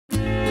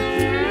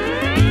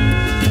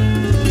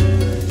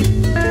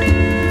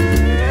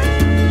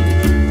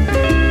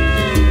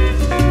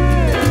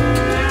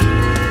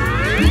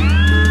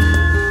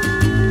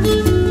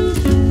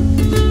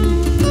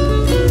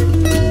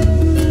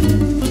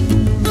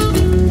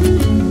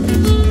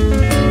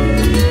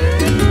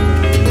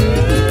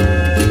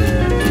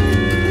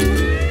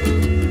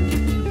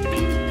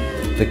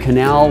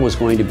canal was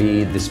going to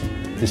be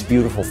this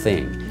beautiful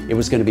thing. It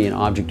was going to be an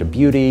object of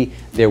beauty.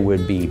 There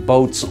would be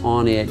boats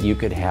on it. You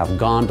could have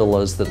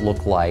gondolas that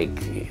looked like,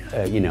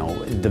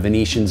 the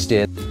Venetians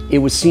did. It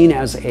was seen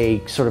as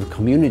a sort of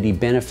community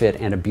benefit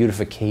and a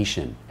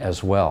beautification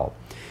as well.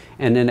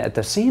 And then at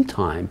the same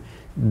time,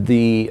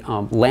 the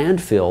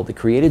landfill that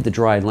created the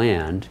dry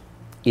land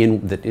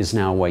that is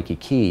now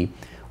Waikiki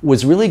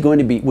was really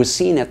was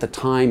seen at the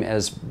time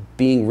as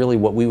being really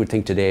what we would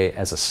think today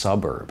as a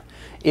suburb.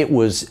 It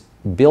was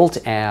built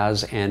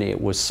as and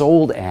it was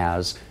sold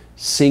as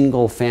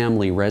single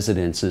family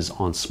residences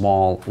on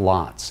small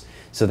lots.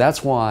 So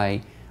that's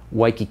why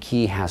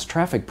Waikiki has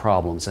traffic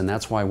problems, and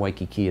that's why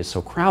Waikiki is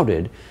so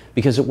crowded,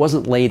 because it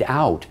wasn't laid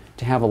out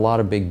to have a lot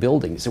of big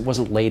buildings. It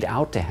wasn't laid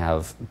out to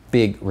have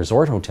big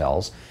resort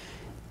hotels.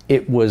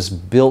 It was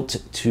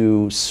built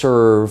to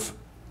serve,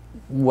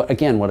 what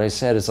I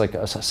said is like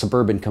a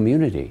suburban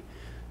community.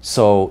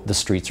 So the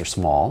streets are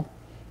small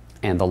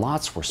and the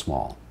lots were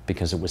small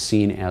because it was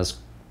seen as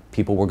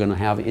people were going to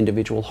have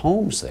individual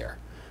homes there.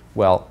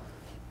 Well,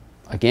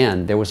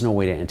 again, there was no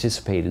way to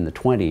anticipate in the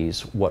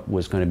 20s what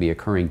was going to be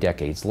occurring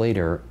decades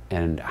later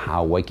and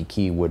how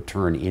Waikiki would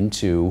turn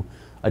into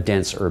a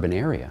dense urban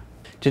area.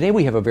 Today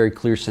we have a very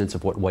clear sense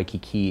of what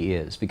Waikiki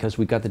is because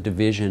we've got the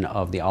division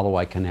of the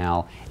Wai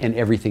Canal and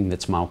everything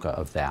that's Mauka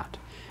of that.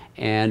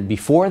 And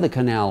before the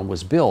canal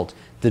was built,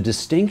 the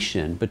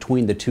distinction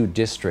between the two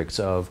districts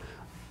of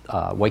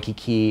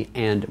Waikiki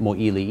and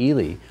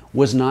Mo'iliili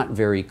was not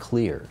very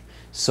clear.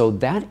 So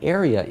that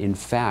area, in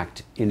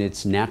fact, in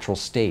its natural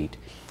state,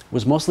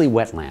 was mostly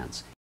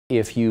wetlands.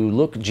 If you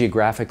look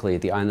geographically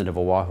at the island of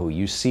Oahu,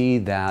 you see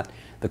that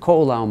the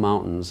Ko'olau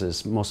Mountains,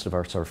 as most of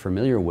us are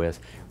familiar with,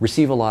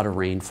 receive a lot of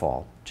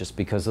rainfall just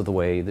because of the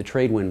way the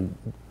trade wind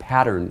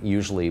pattern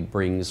usually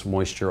brings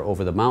moisture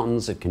over the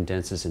mountains. It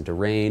condenses into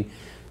rain.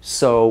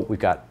 So we've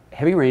got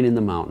heavy rain in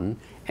the mountain,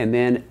 and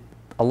then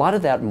a lot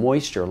of that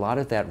moisture, a lot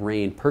of that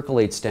rain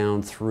percolates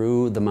down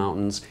through the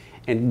mountains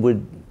and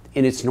would,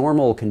 in its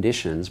normal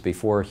conditions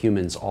before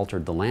humans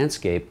altered the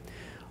landscape,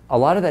 a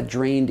lot of that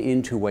drained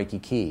into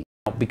Waikiki.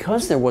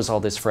 Because there was all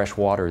this fresh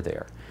water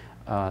there,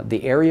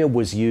 the area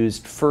was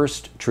used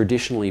first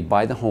traditionally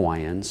by the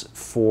Hawaiians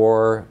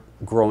for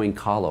growing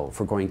kalo,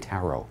 for growing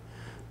taro,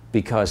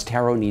 because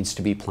taro needs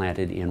to be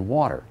planted in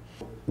water.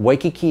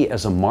 Waikiki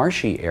as a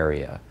marshy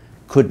area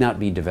could not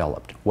be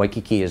developed.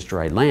 Waikiki as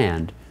dry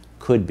land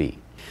could be.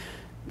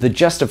 The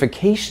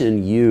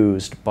justification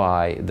used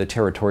by the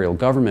territorial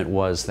government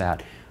was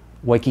that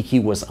Waikiki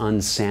was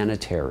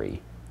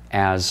unsanitary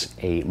as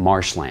a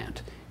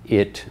marshland.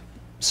 It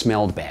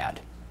smelled bad.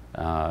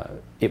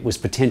 It was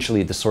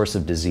potentially the source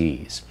of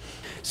disease.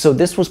 So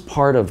this was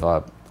part of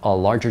a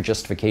larger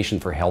justification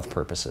for health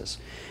purposes.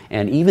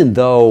 And even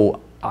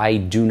though I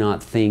do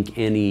not think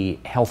any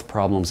health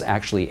problems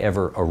actually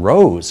ever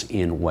arose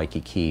in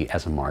Waikiki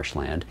as a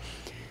marshland,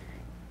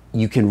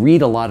 you can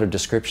read a lot of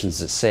descriptions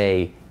that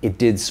say it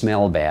did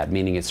smell bad,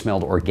 meaning it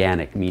smelled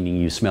organic, meaning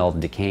you smelled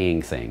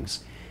decaying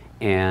things.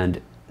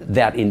 And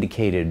that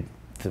indicated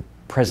the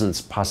presence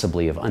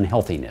possibly of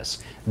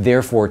unhealthiness.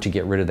 Therefore, to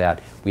get rid of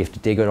that, we have to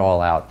dig it all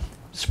out,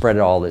 spread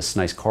all this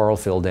nice coral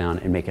fill down,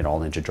 and make it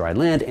all into dry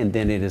land, and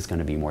then it is going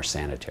to be more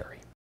sanitary.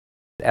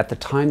 At the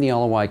time the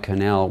Wai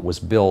Canal was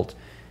built,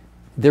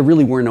 there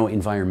really were no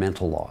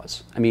environmental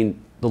laws. I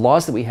mean, the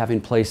laws that we have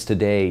in place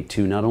today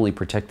to not only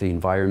protect the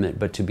environment,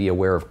 but to be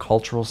aware of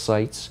cultural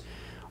sites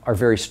are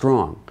very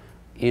strong.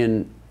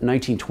 In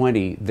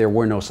 1920, there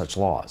were no such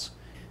laws.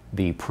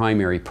 The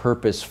primary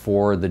purpose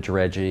for the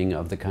dredging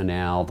of the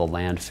canal, the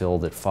landfill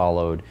that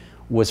followed,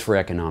 was for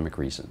economic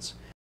reasons.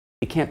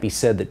 It can't be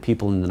said that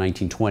people in the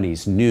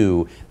 1920s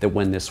knew that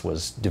when this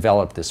was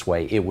developed this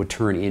way, it would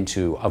turn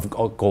into a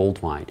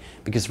gold mine,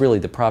 because really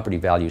the property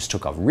values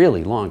took a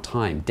really long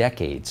time,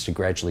 decades, to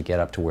gradually get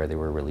up to where they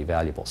were really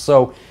valuable.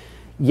 So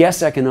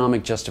yes,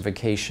 economic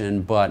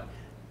justification, but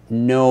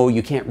no,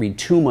 you can't read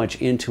too much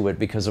into it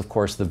because, of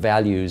course, the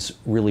values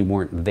really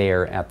weren't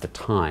there at the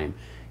time.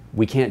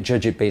 We can't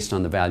judge it based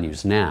on the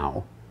values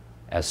now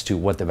as to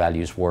what the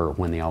values were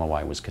when the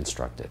Wai was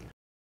constructed.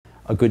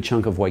 A good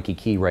chunk of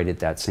Waikiki right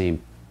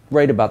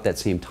about that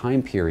same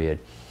time period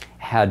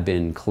had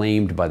been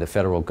claimed by the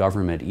federal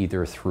government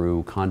either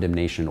through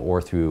condemnation or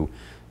through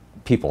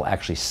people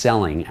actually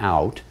selling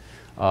out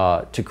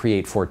to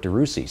create Fort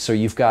DeRussy. So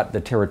you've got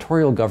the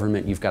territorial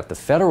government, you've got the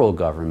federal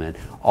government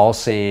all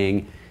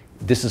saying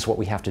this is what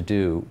we have to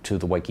do to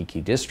the Waikiki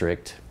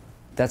district.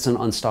 That's an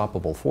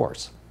unstoppable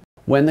force.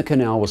 When the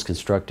canal was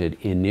constructed,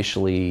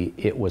 initially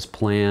it was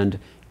planned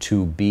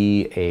to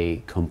be a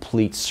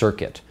complete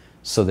circuit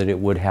so that it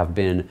would have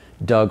been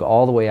dug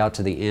all the way out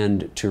to the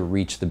end to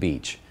reach the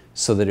beach,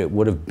 so that it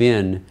would have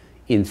been,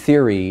 in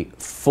theory,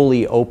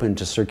 fully open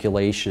to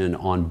circulation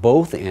on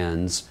both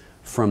ends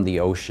from the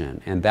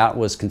ocean. And that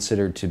was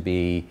considered to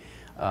be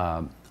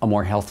a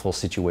more healthful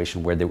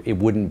situation where it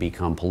wouldn't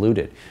become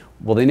polluted.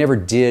 Well, they never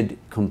did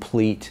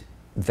complete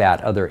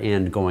that other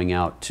end going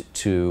out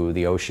to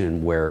the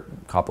ocean where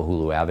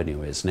Kapahulu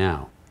Avenue is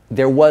now.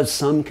 there was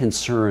some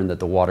concern that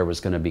the water was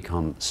going to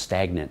become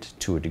stagnant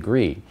to a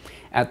degree.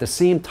 At the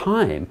same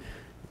time,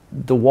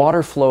 the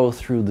water flow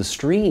through the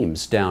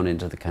streams down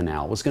into the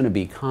canal was going to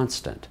be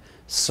constant.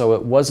 So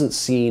it wasn't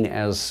seen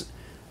as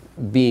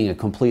being a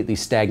completely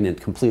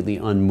stagnant, completely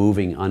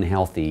unmoving,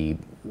 unhealthy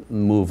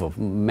move of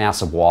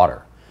mass of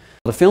water.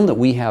 The film that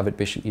we have at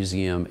Bishop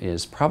Museum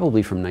is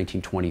probably from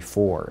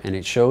 1924, and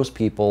it shows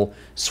people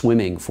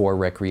swimming for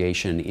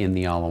recreation in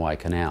the Wai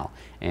Canal.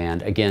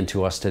 And again,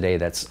 to us today,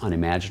 that's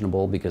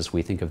unimaginable because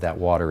we think of that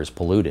water as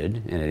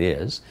polluted, and it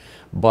is,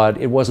 but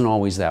it wasn't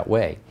always that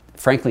way.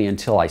 Frankly,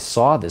 until I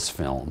saw this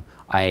film,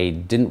 I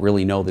didn't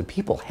really know that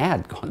people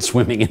had gone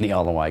swimming in the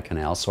Wai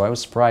Canal, so I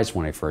was surprised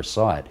when I first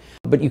saw it.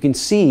 But you can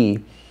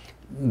see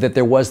that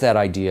there was that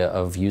idea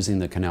of using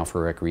the canal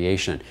for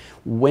recreation.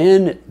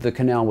 When the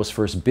canal was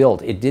first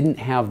built, it didn't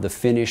have the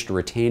finished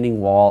retaining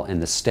wall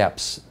and the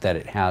steps that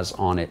it has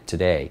on it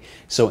today.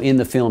 So in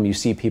the film, you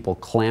see people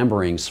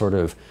clambering sort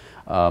of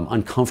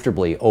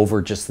uncomfortably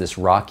over just this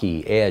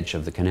rocky edge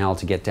of the canal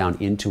to get down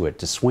into it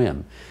to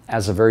swim.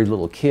 As a very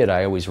little kid,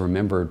 I always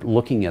remembered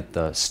looking at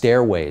the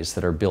stairways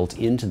that are built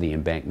into the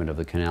embankment of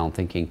the canal and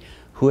thinking,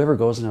 whoever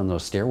goes down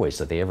those stairways,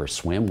 do they ever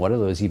swim? What are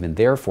those even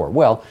there for?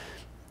 Well,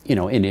 you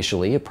know,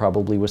 initially it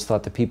probably was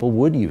thought that people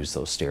would use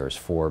those stairs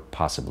for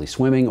possibly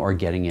swimming or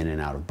getting in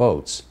and out of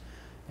boats.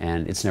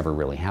 And it's never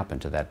really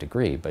happened to that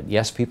degree. But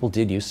yes, people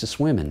did used to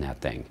swim in that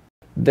thing.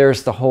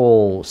 There's the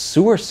whole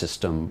sewer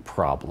system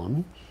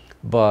problem,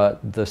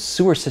 but the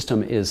sewer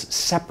system is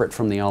separate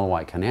from the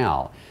Wai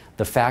Canal.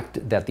 The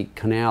fact that the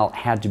canal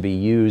had to be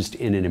used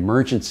in an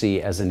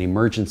emergency as an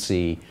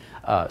emergency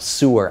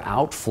sewer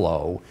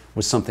outflow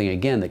was something,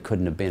 again, that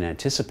couldn't have been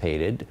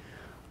anticipated.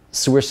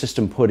 Sewer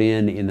system put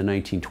in the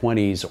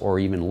 1920s or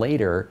even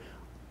later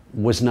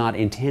was not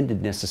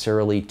intended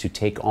necessarily to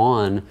take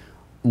on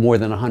more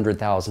than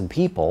 100,000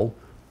 people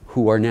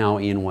who are now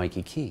in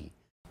Waikiki.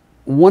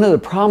 One of the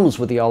problems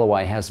with the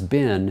Wai has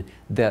been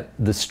that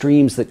the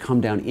streams that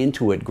come down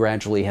into it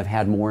gradually have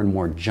had more and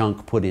more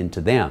junk put into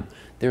them.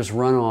 There's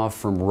runoff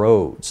from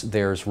roads,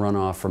 there's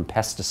runoff from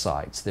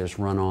pesticides, there's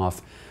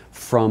runoff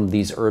from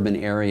these urban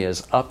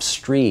areas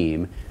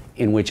upstream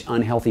in which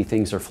unhealthy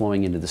things are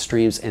flowing into the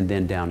streams and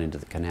then down into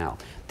the canal.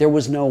 There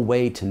was no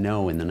way to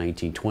know in the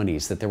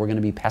 1920s that there were going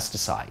to be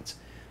pesticides.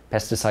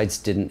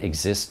 Pesticides didn't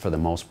exist for the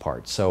most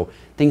part. So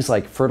things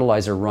like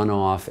fertilizer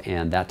runoff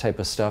and that type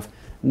of stuff,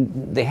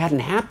 they hadn't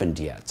happened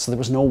yet. So there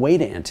was no way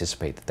to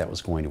anticipate that that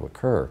was going to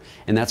occur.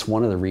 And that's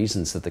one of the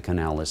reasons that the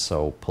canal is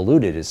so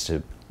polluted, as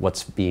to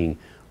what's being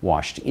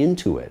washed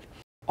into it.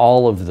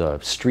 All of the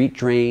street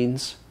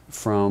drains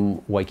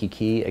from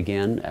Waikiki,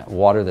 again,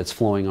 water that's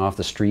flowing off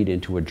the street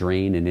into a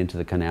drain and into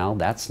the canal,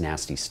 that's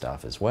nasty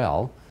stuff as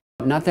well.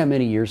 Not that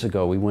many years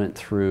ago, we went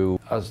through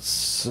a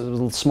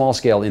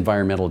small-scale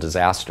environmental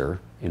disaster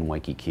in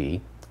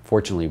Waikiki,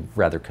 fortunately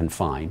rather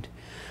confined,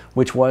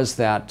 which was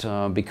that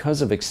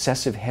because of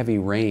excessive heavy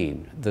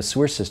rain, the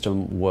sewer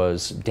system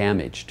was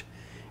damaged.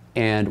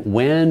 And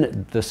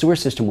when the sewer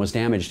system was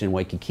damaged in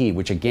Waikiki,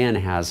 which again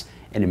has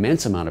an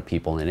immense amount of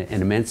people in it,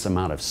 an immense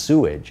amount of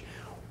sewage,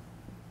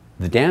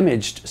 the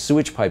damaged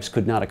sewage pipes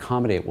could not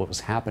accommodate what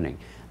was happening.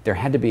 There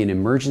had to be an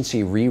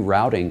emergency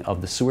rerouting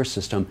of the sewer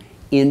system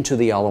into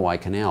the Wai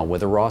Canal, where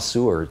the raw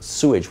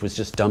sewage was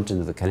just dumped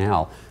into the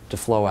canal to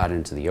flow out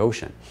into the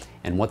ocean.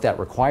 And what that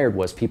required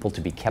was people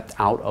to be kept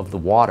out of the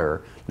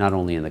water, not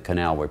only in the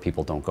canal where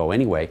people don't go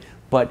anyway,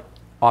 but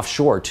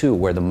offshore too,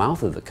 where the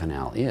mouth of the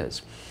canal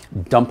is.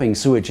 Dumping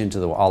sewage into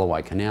the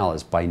Wai Canal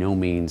is by no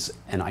means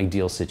an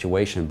ideal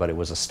situation, but it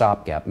was a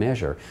stopgap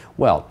measure.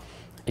 Well,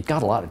 it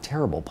got a lot of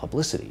terrible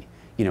publicity.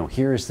 You know,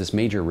 here's this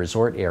major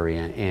resort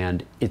area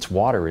and its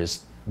water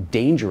is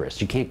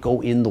dangerous. You can't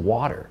go in the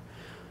water,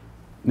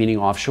 meaning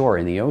offshore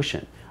in the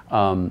ocean.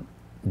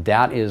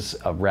 That is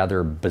a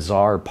rather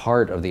bizarre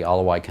part of the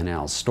Wai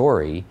Canal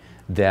story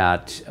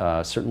that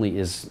certainly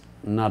is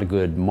not a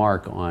good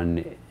mark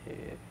on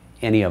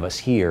any of us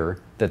here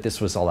that this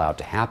was allowed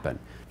to happen.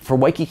 For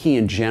Waikiki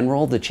in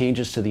general, the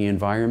changes to the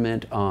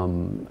environment,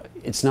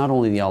 it's not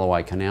only the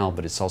Wai Canal,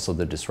 but it's also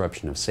the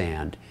disruption of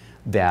sand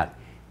that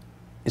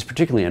is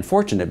particularly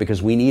unfortunate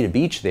because we need a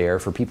beach there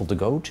for people to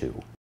go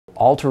to.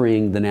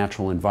 Altering the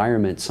natural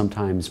environment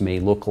sometimes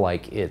may look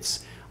like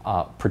it's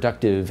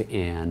productive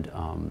and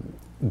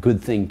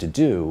good thing to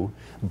do,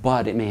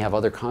 but it may have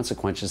other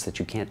consequences that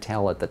you can't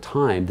tell at the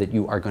time that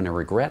you are going to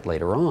regret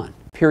later on.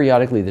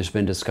 Periodically, there's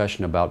been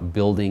discussion about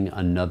building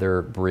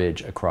another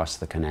bridge across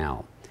the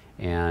canal.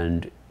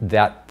 And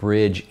that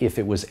bridge, if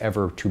it was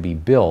ever to be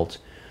built,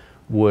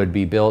 would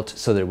be built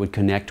so that it would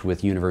connect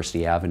with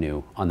University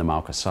Avenue on the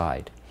Mauka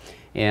side.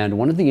 And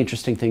one of the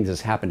interesting things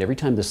that's happened every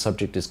time this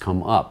subject has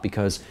come up,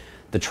 because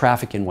the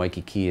traffic in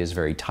Waikiki is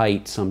very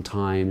tight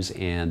sometimes,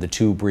 and the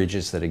two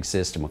bridges that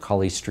exist in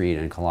Macaulay Street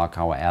and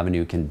Kalakaua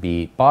Avenue can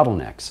be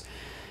bottlenecks.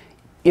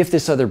 If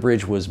this other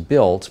bridge was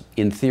built,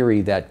 in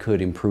theory that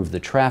could improve the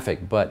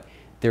traffic, but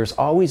there's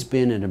always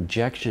been an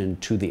objection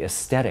to the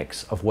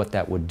aesthetics of what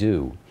that would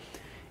do.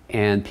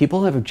 And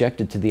people have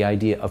objected to the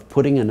idea of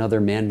putting another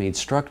man-made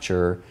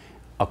structure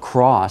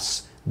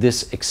across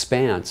this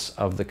expanse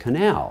of the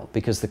canal,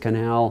 because the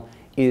canal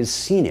is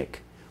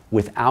scenic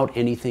without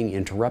anything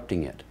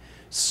interrupting it.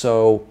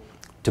 So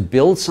to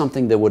build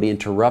something that would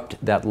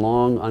interrupt that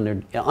long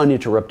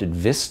uninterrupted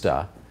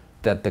vista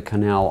that the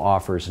canal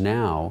offers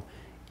now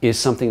is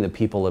something that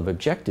people have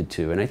objected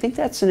to. And I think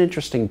that's an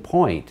interesting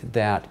point,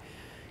 that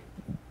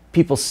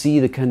people see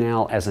the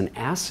canal as an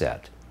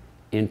asset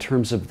in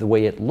terms of the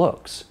way it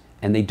looks,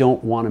 and they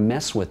don't want to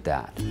mess with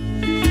that.